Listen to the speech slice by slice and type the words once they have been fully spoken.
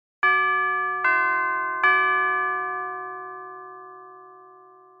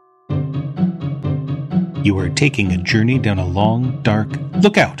You are taking a journey down a long, dark...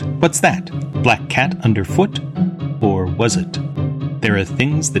 Look out! What's that? Black cat underfoot? Or was it? There are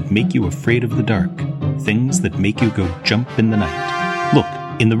things that make you afraid of the dark. Things that make you go jump in the night.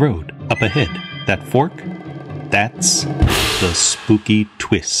 Look, in the road, up ahead. That fork? That's the spooky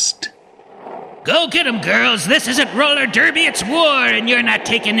twist. Go get 'em, girls. This isn't roller derby, it's war, and you're not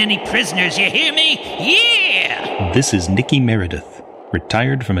taking any prisoners, you hear me? Yeah! This is Nicky Meredith,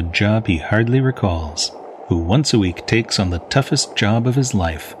 retired from a job he hardly recalls, who once a week takes on the toughest job of his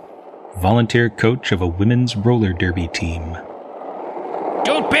life, volunteer coach of a women's roller derby team.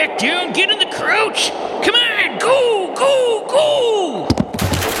 Don't back down, get in the crouch! Come on, go, go, go!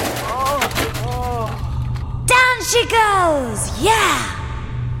 Down she goes, yeah!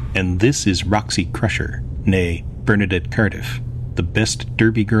 And this is Roxy Crusher, nay, Bernadette Cardiff, the best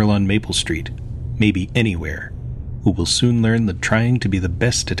derby girl on Maple Street, maybe anywhere, who will soon learn that trying to be the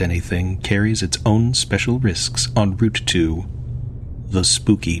best at anything carries its own special risks en route to the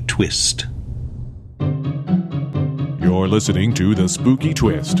spooky twist. You're listening to The Spooky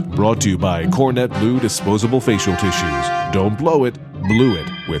Twist, brought to you by Cornet Blue Disposable Facial Tissues. Don't blow it, blue it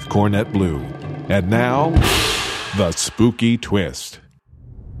with Cornet Blue. And now, The Spooky Twist.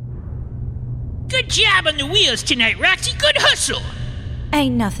 Good job on the wheels tonight, Roxy. Good hustle.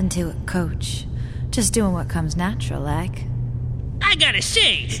 Ain't nothing to it, Coach. Just doing what comes natural, like. I gotta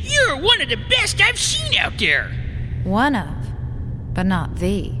say, you're one of the best I've seen out there. One of, but not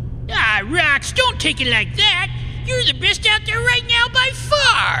the. Ah, Rox, don't take it like that. You're the best out there right now by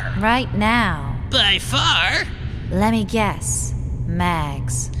far. Right now. By far? Let me guess.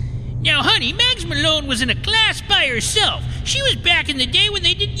 Mags. Now, honey, Mags Malone was in a class by herself. She was back in the day when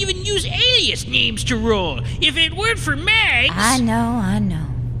they didn't even use alias names to roll. If it weren't for Mags... I know.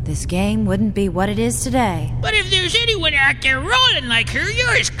 This game wouldn't be what it is today. But if there's anyone out there rolling like her,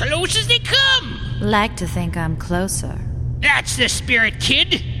 you're as close as they come. Like to think I'm closer. That's the spirit,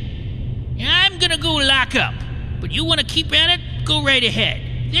 kid. I'm gonna go lock up. But you want to keep at it? Go right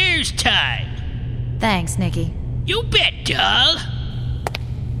ahead. There's time. Thanks, Nicky. You bet, doll.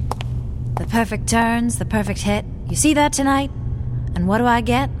 The perfect turns, the perfect hit. You see that tonight? And what do I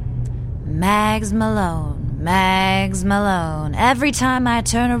get? Mags Malone. Mags Malone. Every time I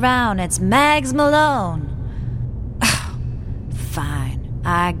turn around, it's Mags Malone. Fine.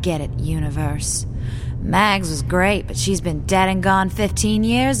 I get it, universe. Mags was great, but she's been dead and gone 15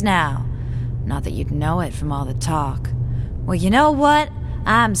 years now. Not that you'd know it from all the talk. Well, you know what?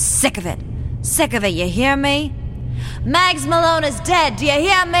 I'm sick of it. Sick of it, you hear me? Mags Malone is dead, do you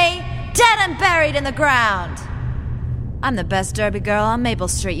hear me? Dead and buried in the ground. I'm the best derby girl on Maple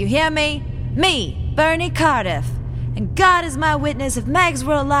Street, you hear me? Me, Bernie Cardiff. And God is my witness, if Mags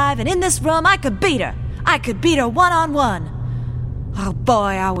were alive and in this room, I could beat her. I could beat her one-on-one. Oh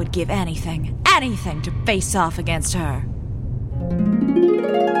boy, I would give anything to face off against her.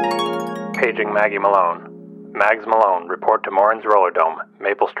 Paging Maggie Malone. Mags Malone, report to Morin's Roller Dome,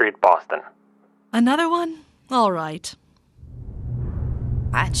 Maple Street, Boston. Another one? All right.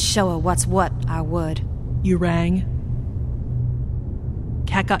 I'd show her what's what, I would. You rang?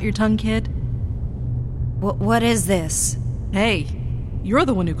 Cat got your tongue, kid? What is this? Hey, you're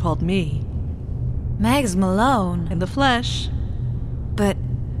the one who called me. Mags Malone? In the flesh. But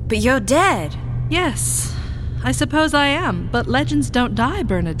you're dead. Yes, I suppose I am, but legends don't die,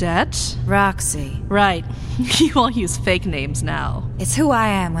 Bernadette. Roxy. Right. You all use fake names now. It's who I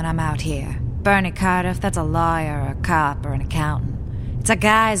am when I'm out here. Bernie Cardiff, that's a lawyer, or a cop, or an accountant. It's a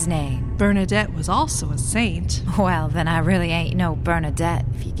guy's name. Bernadette was also a saint. Well, then I really ain't no Bernadette,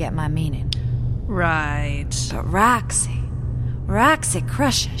 if you get my meaning. Right. But Roxy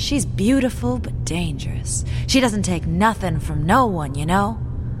Crusher, she's beautiful but dangerous. She doesn't take nothing from no one, you know?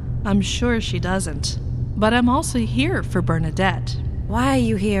 I'm sure she doesn't. But I'm also here for Bernadette. Why are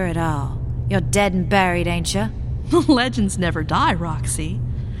you here at all? You're dead and buried, ain't you? Legends never die, Roxy.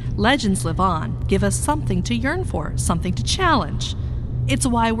 Legends live on, give us something to yearn for, something to challenge. It's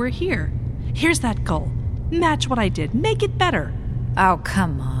why we're here. Here's that goal. Match what I did. Make it better. Oh,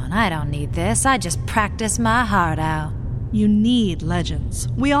 come on. I don't need this. I just practice my heart out. You need legends.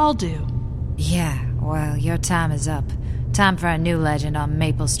 We all do. Yeah, well, your time is up. Time for a new legend on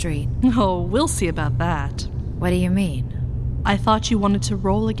Maple Street. Oh, we'll see about that. What do you mean? I thought you wanted to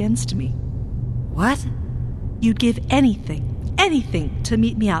roll against me. What? You'd give anything to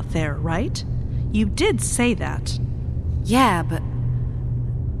meet me out there, right? You did say that. Yeah,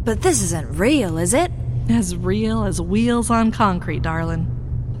 but this isn't real, is it? As real as wheels on concrete, darling.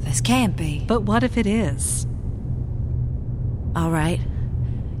 This can't be. But what if it is? All right.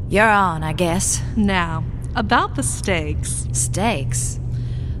 You're on, I guess. Now, about the stakes. Stakes?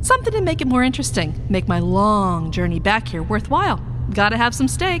 Something to make it more interesting. Make my long journey back here worthwhile. Gotta have some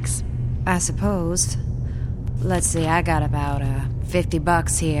stakes. I suppose. Let's see, I got about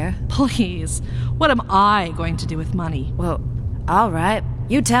 $50 here. Please, what am I going to do with money? Well, all right.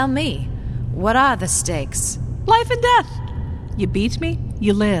 You tell me. What are the stakes? Life and death. You beat me,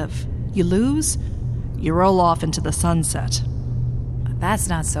 you live. You lose, you roll off into the sunset. That's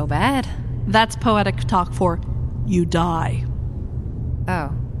not so bad. That's poetic talk for you die.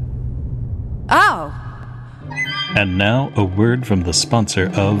 Oh. Oh! And now a word from the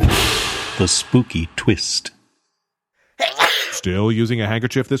sponsor of The Spooky Twist. Still using a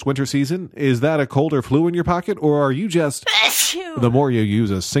handkerchief this winter season? Is that a cold or flu in your pocket, or are you just... The more you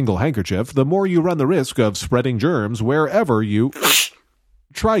use a single handkerchief, the more you run the risk of spreading germs wherever you...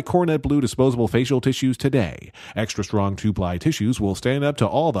 Try Cornet Blue Disposable Facial Tissues today. Extra strong 2-ply tissues will stand up to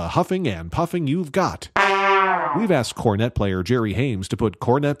all the huffing and puffing you've got. We've asked Cornet player Jerry Hames to put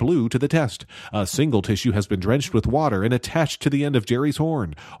Cornet Blue to the test. A single tissue has been drenched with water and attached to the end of Jerry's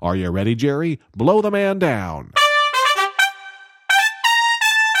horn. Are you ready, Jerry? Blow the man down.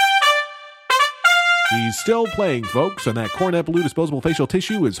 He's still playing, folks, and that Cornet Blue Disposable Facial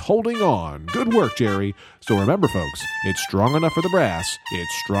Tissue is holding on. Good work, Jerry. So remember, folks, it's strong enough for the brass.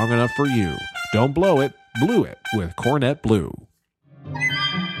 It's strong enough for you. Don't blow it. Blue it with Cornet Blue.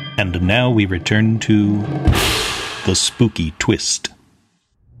 And now we return to The Spooky Twist.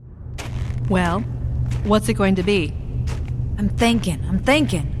 Well, what's it going to be? I'm thinking.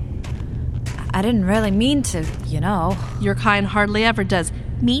 I didn't really mean to, you know. Your kind hardly ever does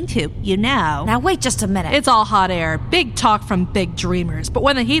mean to, you know. Now wait just a minute. It's all hot air. Big talk from big dreamers. But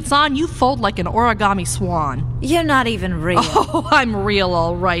when the heat's on, you fold like an origami swan. You're not even real. Oh, I'm real,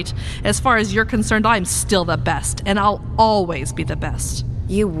 all right. As far as you're concerned, I'm still the best. And I'll always be the best.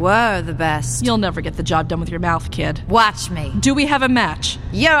 You were the best. You'll never get the job done with your mouth, kid. Watch me. Do we have a match?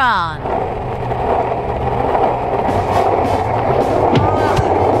 You're on.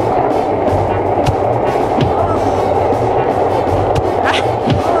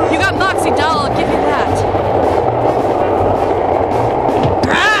 Doll, I'll give you that.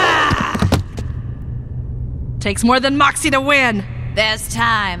 Takes more than moxie to win. There's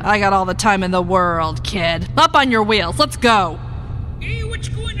time. I got all the time in the world, kid. Up on your wheels. Let's go. Hey, what's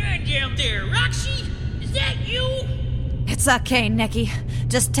going on down there? Roxy? Is that you? It's okay, Nicky.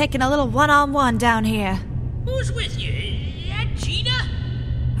 Just taking a little one-on-one down here. Who's with you? That Gina?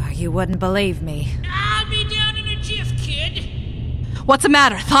 Oh, you wouldn't believe me. I'll be down in a jiff, kid. What's the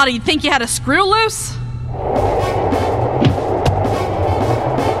matter? Thought you'd think you had a screw loose?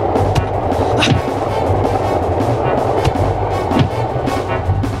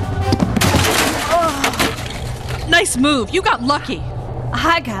 Nice move. You got lucky.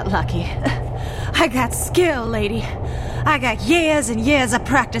 I got lucky. I got skill, lady. I got years and years of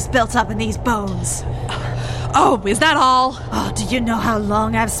practice built up in these bones. Oh, is that all? Oh, do you know how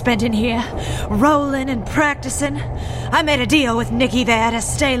long I've spent in here? Rolling and practicing. I made a deal with Nicky there to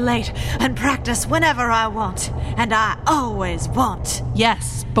stay late and practice whenever I want. And I always want.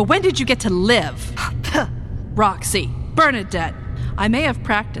 Yes, but when did you get to live? Roxy, Bernadette, I may have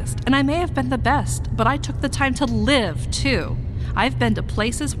practiced, and I may have been the best, but I took the time to live, too. I've been to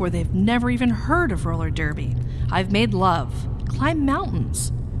places where they've never even heard of roller derby. I've made love, climbed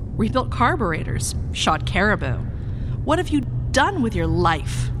mountains, rebuilt carburetors, shot caribou. What have you done with your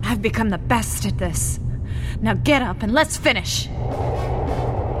life? I've become the best at this. Now get up and let's finish.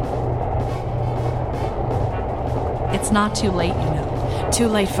 It's not too late, you know. Too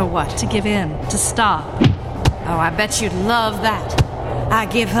late for what? To give in, to stop. Oh, I bet you'd love that. I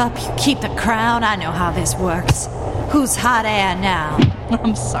give up, you keep the crown. I know how this works. Who's hot air now?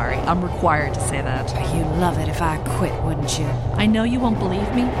 I'm sorry, I'm required to say that. You'd love it if I quit, wouldn't you? I know you won't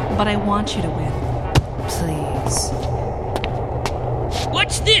believe me, but I want you to win. Please.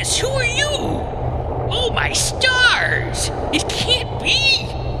 What's this? Who are you? Oh, my stars! It can't be!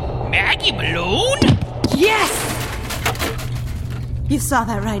 Maggie Malone? Yes! You saw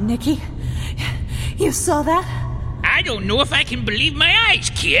that right, Nicky? You saw that? I don't know if I can believe my eyes,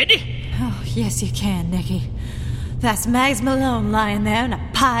 kid. Oh, yes you can, Nicky. That's Mags Malone lying there in a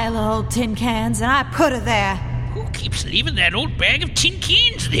pile of old tin cans, and I put her there. Who keeps leaving that old bag of tin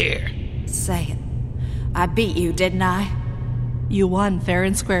cans there? Say it. I beat you, didn't I? You won fair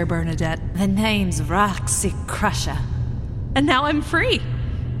and square, Bernadette. The name's Roxy Crusher. And now I'm free.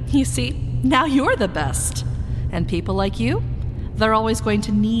 You see, now you're the best. And people like you, they're always going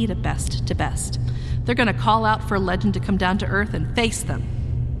to need a best to best. They're going to call out for a legend to come down to earth and face them.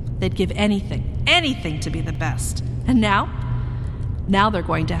 They'd give anything to be the best. And now they're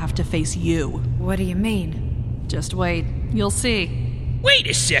going to have to face you. What do you mean? Just wait. You'll see. Wait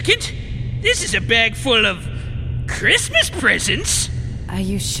a second. This is a bag full of Christmas presents. Are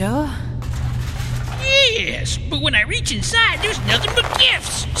you sure? Yes, but when I reach inside, there's nothing but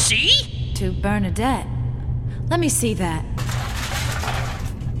gifts. See? To Bernadette. Let me see that.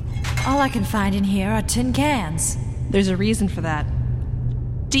 All I can find in here are tin cans. There's a reason for that.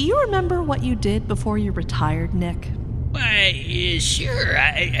 Do you remember what you did before you retired, Nick? Why, sure.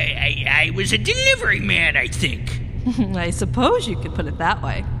 I was a delivery man, I think. I suppose you could put it that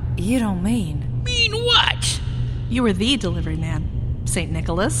way. You don't mean? Mean what? You were the delivery man, St.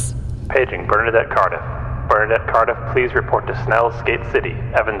 Nicholas. Paging Bernadette Cardiff. Bernadette Cardiff, please report to Snell's Gate City,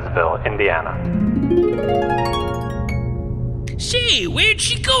 Evansville, Indiana. Say, where'd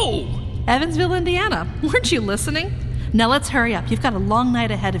she go? Evansville, Indiana. Weren't you listening? Now let's hurry up. You've got a long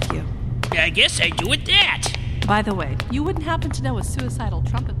night ahead of you. I guess I do it that. By the way, you wouldn't happen to know a suicidal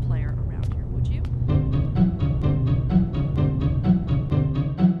trumpet player around here, would you?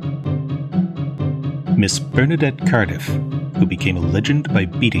 Miss Bernadette Cardiff, who became a legend by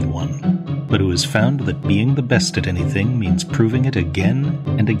beating one, but who has found that being the best at anything means proving it again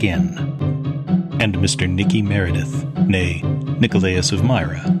and again. And Mr. Nicky Meredith, nay, Nicolaus of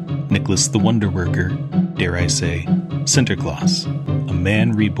Myra, Nicholas the Wonder Worker, dare I say, Sinterklaas, a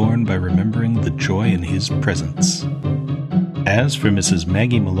man reborn by remembering the joy in his presence. As for Mrs.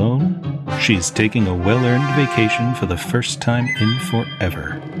 Maggie Malone, she's taking a well-earned vacation for the first time in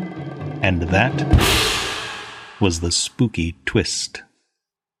forever. And that was the spooky twist.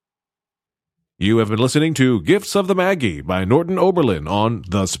 You have been listening to Gifts of the Maggie by Norton Oberlin on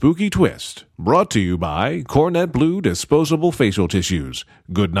The Spooky Twist, brought to you by Cornet Blue Disposable Facial Tissues.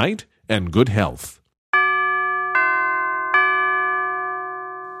 Good night and good health.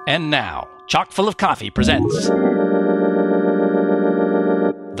 And now, Chock full of Coffee presents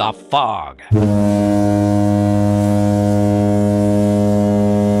The Fog.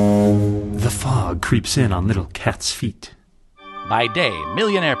 The fog creeps in on little cat's feet. By day,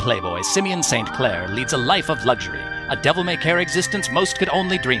 millionaire playboy Simeon St. Clair leads a life of luxury, a devil-may-care existence most could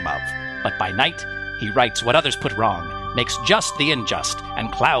only dream of. But by night, he rights what others put wrong, makes just the unjust,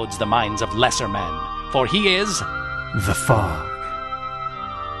 and clouds the minds of lesser men. For he is... The Fog.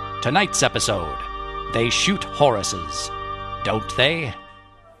 Tonight's episode, they shoot Horaces, don't they?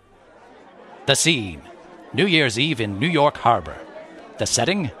 The scene, New Year's Eve in New York Harbor. The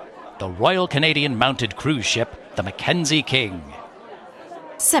setting, the Royal Canadian Mounted Cruise Ship, the Mackenzie King.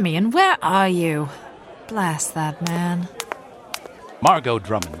 Simeon, where are you? Blast that man. Margo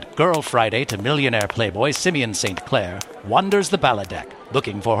Drummond, girl Friday to millionaire playboy Simeon St. Clair, wanders the ballad deck,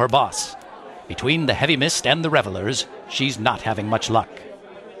 looking for her boss. Between the heavy mist and the revelers, she's not having much luck.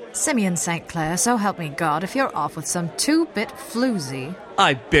 Simeon St. Clair, so help me God, if you're off with some two-bit floozy.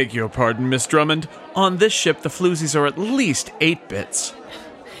 I beg your pardon, Miss Drummond. On this ship, the floozies are at least 8 bits.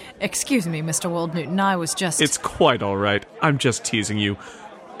 Excuse me, Mr. Wold-Newton, I was just... It's quite all right. I'm just teasing you.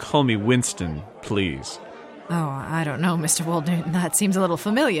 Call me Winston, please. Oh, I don't know, Mr. Wold-Newton. That seems a little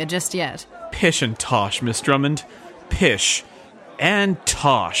familiar just yet. Pish and tosh, Miss Drummond. Pish and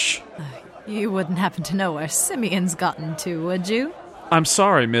tosh. You wouldn't happen to know where Simeon's gotten to, would you? I'm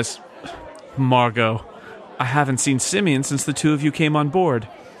sorry, Miss... Margo. I haven't seen Simeon since the two of you came on board.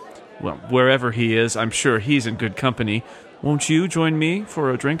 Well, wherever he is, I'm sure he's in good company. Won't you join me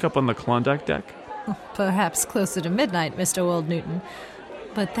for a drink up on the Klondike deck? Perhaps closer to midnight, Mr. Wold-Newton.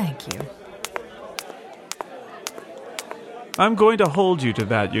 But thank you. I'm going to hold you to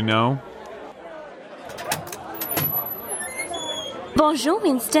that, you know. Bonjour,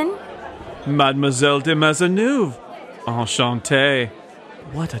 Winston. Mademoiselle de Maisonneuve. Enchanté.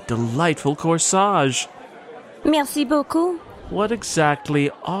 What a delightful corsage. Merci beaucoup. What exactly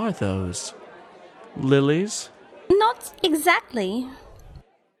are those? Lilies? Not exactly.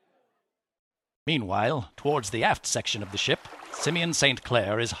 Meanwhile, towards the aft section of the ship, Simeon St.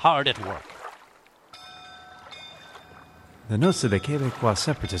 Clair is hard at work. The notes of the Québécois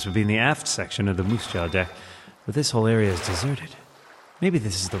separatists would be in the aft section of the Moose-Jaw deck, but this whole area is deserted. Maybe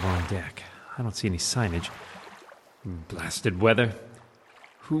this is the wrong deck. I don't see any signage. Blasted weather.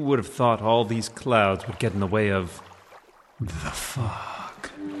 Who would have thought all these clouds would get in the way of... the fog?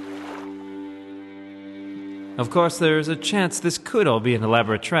 Of course, there's a chance this could all be an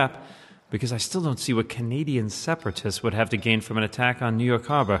elaborate trap, because I still don't see what Canadian separatists would have to gain from an attack on New York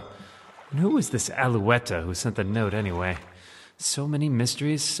Harbor. And who is this Alouetta who sent the note anyway? So many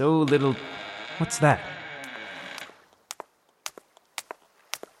mysteries, so little... What's that?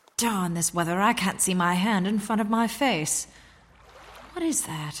 Darn this weather, I can't see my hand in front of my face. What is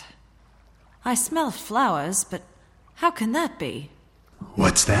that? I smell flowers, but how can that be?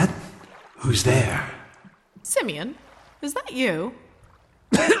 What's that? Who's there? Simeon, is that you?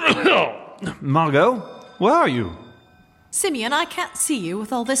 Margot, where are you? Simeon, I can't see you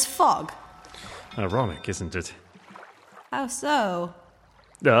with all this fog. Ironic, isn't it? How so?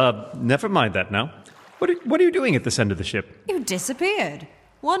 Never mind that now. What are you doing at this end of the ship? You disappeared.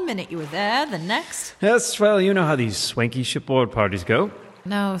 1 minute you were there, the next... Yes, well, you know how these swanky shipboard parties go.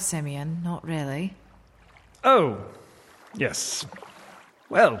 No, Simeon, not really. Oh, yes.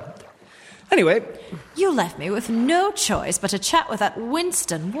 Well, anyway... You left me with no choice but to chat with that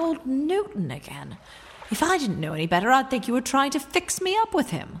Winston Wold Newton again. If I didn't know any better, I'd think you were trying to fix me up with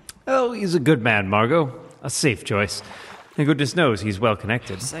him. Oh, he's a good man, Margot. A safe choice. And goodness knows he's well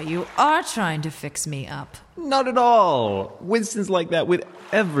connected. So you are trying to fix me up? Not at all. Winston's like that with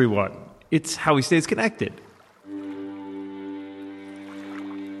everyone. It's how he stays connected.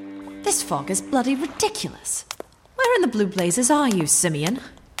 This fog is bloody ridiculous. Where in the blue blazes are you, Simeon?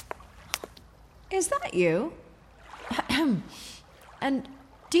 Is that you? And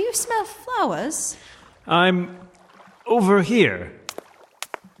do you smell flowers? I'm over here.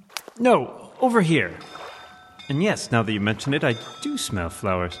 No, over here. And yes, now that you mention it, I do smell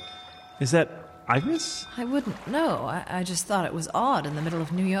flowers. Is that iris? I wouldn't know. I just thought it was odd in the middle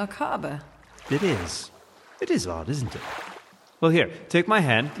of New York Harbor. It is. It is odd, isn't it? Well, here, take my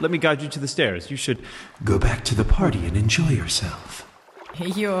hand. Let me guide you to the stairs. You should go back to the party and enjoy yourself.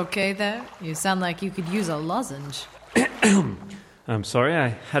 You okay there? You sound like you could use a lozenge. I'm sorry, I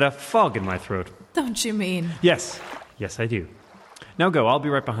had a fog in my throat. Don't you mean? Yes, I do. Now go, I'll be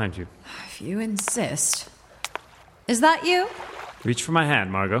right behind you. If you insist. Is that you? Reach for my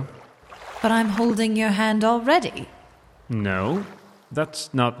hand, Margot. But I'm holding your hand already. No,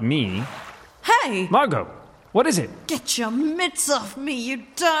 that's not me. Hey! Margot, what is it? Get your mitts off me, you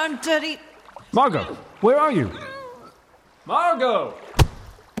darn dirty... Margot, where are you? Margot!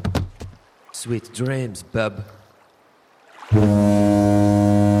 Sweet dreams, bub.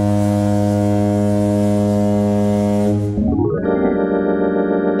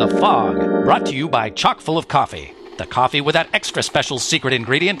 The Fog, brought to you by Chock full of coffee. The coffee with that extra special secret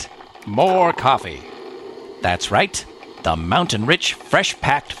ingredient, more coffee. That's right, the mountain-rich,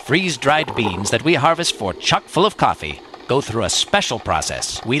 fresh-packed, freeze-dried beans that we harvest for Chock full of coffee go through a special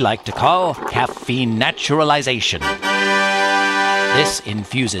process we like to call caffeine naturalization. This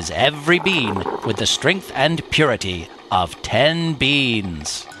infuses every bean with the strength and purity of 10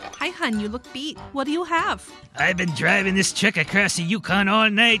 beans. Hi, hun, you look beat. What do you have? I've been driving this truck across the Yukon all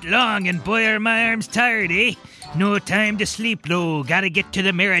night long, and boy, are my arms tired, eh? No time to sleep, though. Gotta get to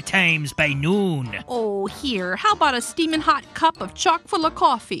the Maritimes by noon. Oh, here. How about a steaming hot cup of chock full of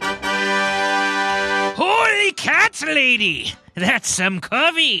coffee? Holy cats, lady! That's some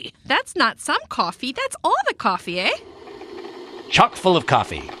coffee. That's not some coffee. That's all the coffee, eh? Chock full of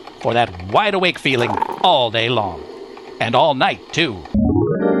coffee for that wide-awake feeling all day long. And all night, too.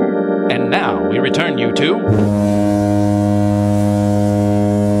 And now we return you to...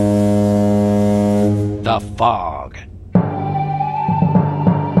 The Fog.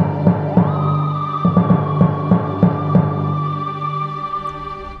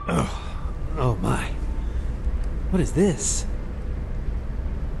 Oh my. What is this?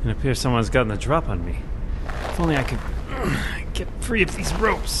 It appears someone's gotten the drop on me. If only I could get free of these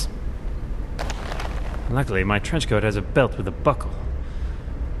ropes. Luckily, my trench coat has a belt with a buckle.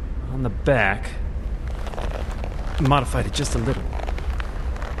 On the back, I modified it just a little.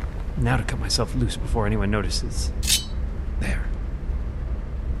 Now to cut myself loose before anyone notices. There.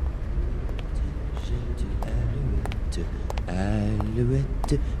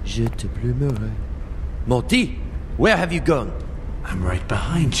 Alouette, je te plumerai. Monty, where have you gone? I'm right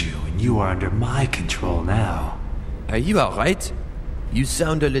behind you, and you are under my control now. Are you all right? You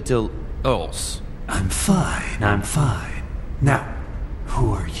sound a little hoarse. I'm fine. Now,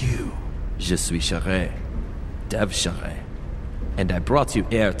 who are you? Je suis Charest, Dave Charest, and I brought you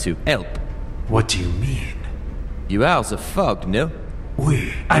here to help. What do you mean? You are the Fog, no?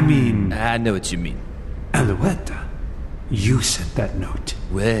 Oui, I mean... I know what you mean. Alouette, you sent that note.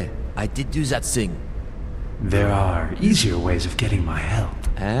 Well, I did do that thing. There are easier ways of getting my help.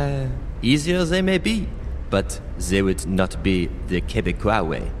 Easier they may be, but they would not be the Quebecois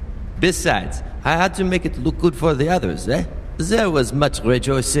way. Besides, I had to make it look good for the others, eh? There was much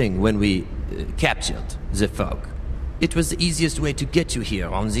rejoicing when we captured the Fog. It was the easiest way to get you here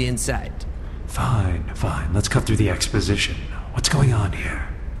on the inside. Fine. Let's cut through the exposition. What's going on here?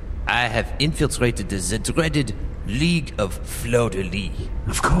 I have infiltrated the dreaded League of Fleur-de-Lis.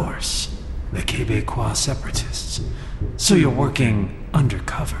 Of course. The Quebecois separatists. So you're working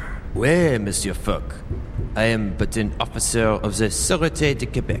undercover? Oui, Monsieur Fog. I am but an officer of the Sûreté de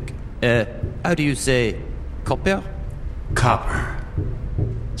Québec. How do you say, copper? Copper.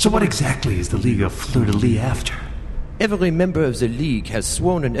 So what exactly is the League of Fleur-de-Lis after? Every member of the League has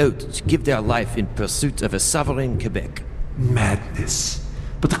sworn an oath to give their life in pursuit of a sovereign Quebec. Madness.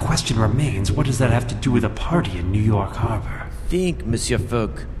 But the question remains, what does that have to do with a party in New York Harbor? Think, Monsieur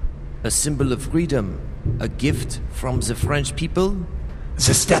Fogg. A symbol of freedom. A gift from the French people?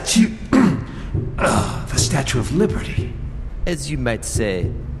 The statue... the Statue of Liberty. As you might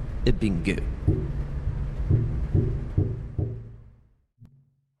say, a bingo.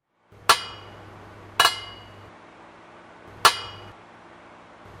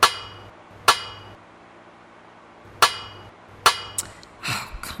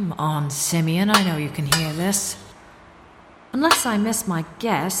 Come on, Simeon, I know you can hear this. Unless I miss my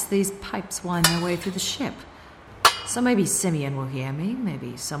guess, these pipes wind their way through the ship. So maybe Simeon will hear me,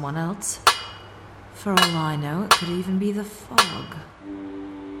 maybe someone else. For all I know, it could even be the fog.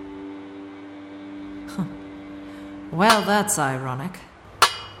 Well, that's ironic.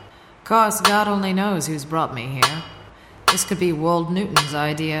 Of course, God only knows who's brought me here. This could be Wold Newton's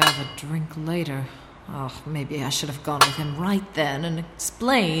idea of a drink later. Oh, maybe I should have gone with him right then and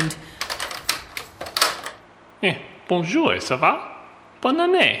explained. Bonjour, ça va? Bonne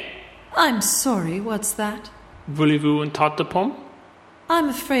année. I'm sorry, what's that? Voulez-vous une tarte de pomme? I'm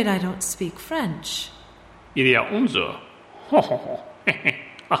afraid I don't speak French. Il y a 11 heures.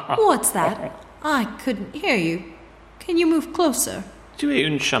 What's that? I couldn't hear you. Can you move closer? Tu es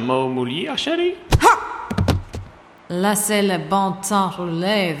un chameau moulier, chérie? Laissez le bon temps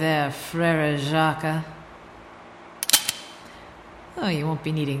rouler there, frère Jacques. Oh, you won't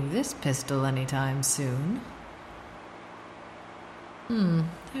be needing this pistol anytime soon.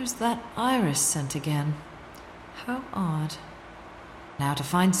 There's that iris scent again. How odd. Now to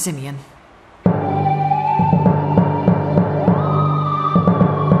find Simeon.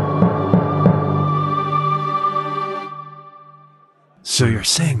 So you're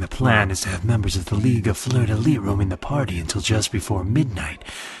saying the plan is to have members of the League of Fleur-de-Lis roaming the party until just before midnight,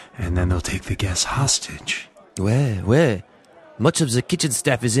 and then they'll take the guests hostage? Where? Much of the kitchen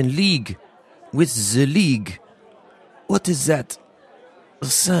staff is in league. With the League. What is that?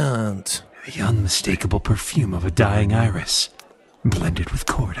 Scent. The unmistakable perfume of a dying iris, blended with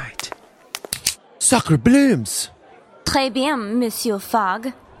cordite. Sacre blooms! Très bien, Monsieur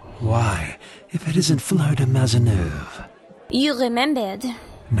Fogg. Why, if it isn't Fleur de Maisonneuve? You remembered.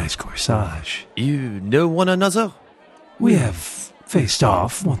 Nice corsage. You know one another? We have faced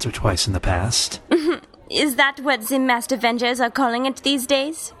off once or twice in the past. Is that what the Masked Avengers are calling it these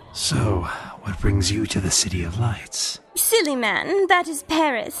days? So, what brings you to the City of Lights? Silly man, that is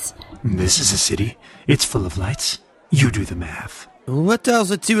Paris. This is a city. It's full of lights. You do the math. What are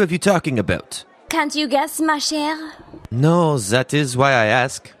the two of you talking about? Can't you guess, ma chère? No, that is why I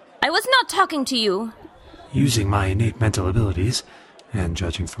ask. I was not talking to you. Using my innate mental abilities, and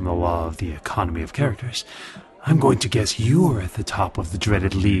judging from the law of the economy of characters, I'm going to guess you're at the top of the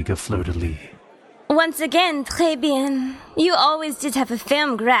dreaded League of Fleur-de-Lis. Once again, très bien. You always did have a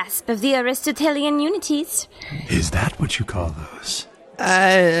firm grasp of the Aristotelian unities. Is that what you call those? I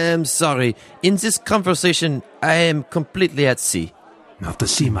am sorry. In this conversation, I am completely at sea. Not the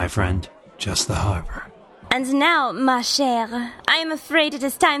sea, my friend. Just the harbor. And now, ma chère, I am afraid it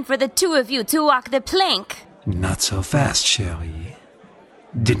is time for the two of you to walk the plank. Not so fast, chérie.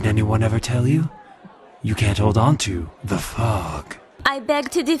 Didn't anyone ever tell you? You can't hold on to the fog. I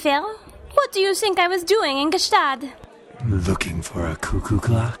beg to differ. What do you think I was doing in Gstaad? Looking for a cuckoo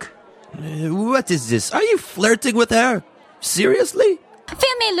clock? What is this? Are you flirting with her? Seriously?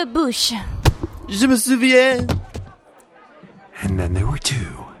 Fermez le bouche. Je me souviens. And then there were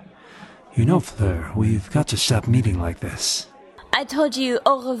two. You know, Fleur, we've got to stop meeting like this. I told you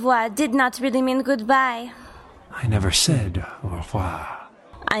au revoir did not really mean goodbye. I never said au revoir.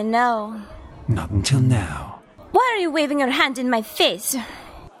 I know. Not until now. Why are you waving your hand in my face?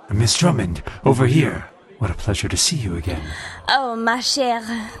 Miss Drummond, over here. What a pleasure to see you again. Oh, ma chère,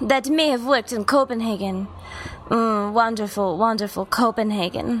 that may have worked in Copenhagen. Wonderful, wonderful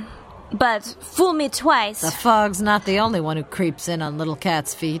Copenhagen. But fool me twice. The fog's not the only one who creeps in on little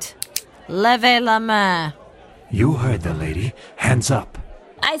cat's feet. Levez la main. You heard the lady. Hands up.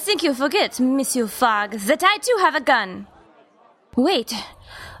 I think you forget, Monsieur Fogg, that I too have a gun. Wait,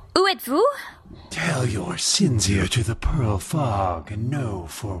 où êtes-vous? Tell your sins here to the pearl fog, and know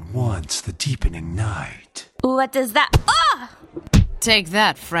for once the deepening night. What does that... Ah! Take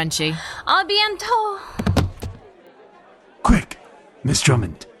that, Frenchie. À bientôt. Quick! Miss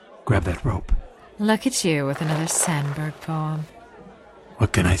Drummond, grab that rope. Look at you with another Sandberg poem.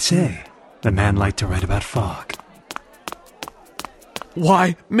 What can I say? The man liked to write about fog.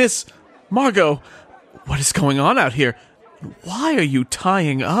 Why, Miss Margo, what is going on out here? Why are you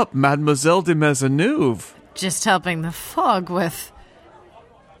tying up Mademoiselle de Maisonneuve? Just helping the fog with...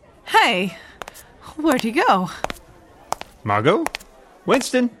 Hey, where'd he go? Margo?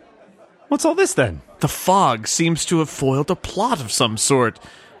 Winston? What's all this then? The fog seems to have foiled a plot of some sort,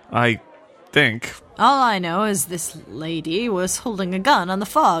 I think. All I know is this lady was holding a gun on the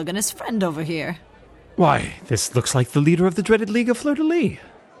fog and his friend over here. Why, this looks like the leader of the dreaded League of Fleur-de-Lis.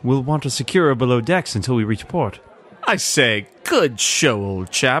 We'll want to secure her below decks until we reach port. I say, good show,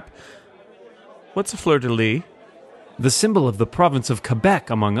 old chap. What's a fleur-de-lis? The symbol of the province of Quebec,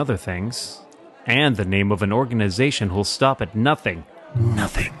 among other things. And the name of an organization who'll stop at nothing.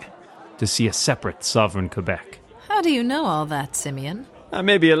 Nothing. To see a separate sovereign Quebec. How do you know all that, Simeon? I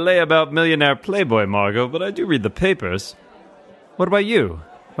may be a layabout millionaire playboy, Margo, but I do read the papers. What about you?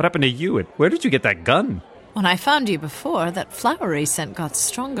 What happened to you? Where did you get that gun? When I found you before, that flowery scent got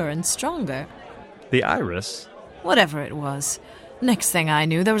stronger and stronger. The iris? Whatever it was. Next thing I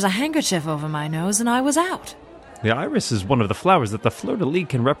knew, there was a handkerchief over my nose and I was out. The iris is one of the flowers that the fleur-de-lis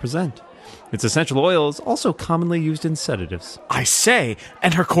can represent. Its essential oil is also commonly used in sedatives. I say,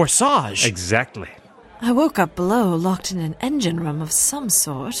 and her corsage. Exactly. I woke up below, locked in an engine room of some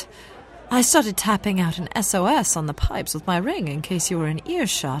sort. I started tapping out an SOS on the pipes with my ring in case you were in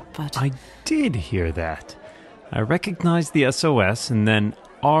earshot, but... I did hear that. I recognized the SOS and then,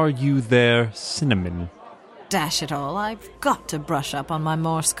 "Are you there, Cinnamon?" Dash it all, I've got to brush up on my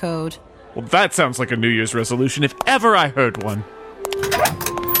Morse code. Well, that sounds like a New Year's resolution if ever I heard one.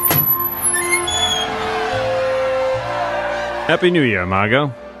 Happy New Year,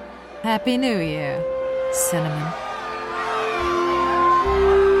 Margo. Happy New Year, Cinnamon.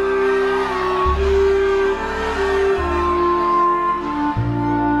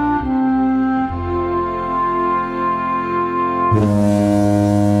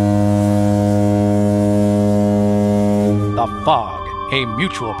 The Fog, a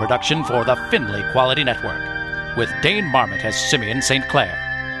mutual production for the Finley Quality Network, with Dane Marmot as Simeon St. Clair,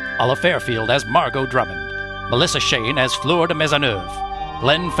 Ulla Fairfield as Margot Drummond, Melissa Shane as Fleur de Maisonneuve,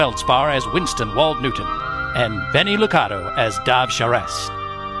 Glenn Feldspar as Winston Wald Newton, and Benny Lucado as Dave Charest.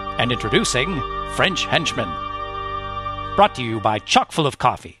 And introducing French Henchman. Brought to you by Chock full of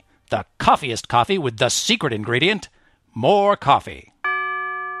Coffee, the coffeeest coffee with the secret ingredient, more coffee.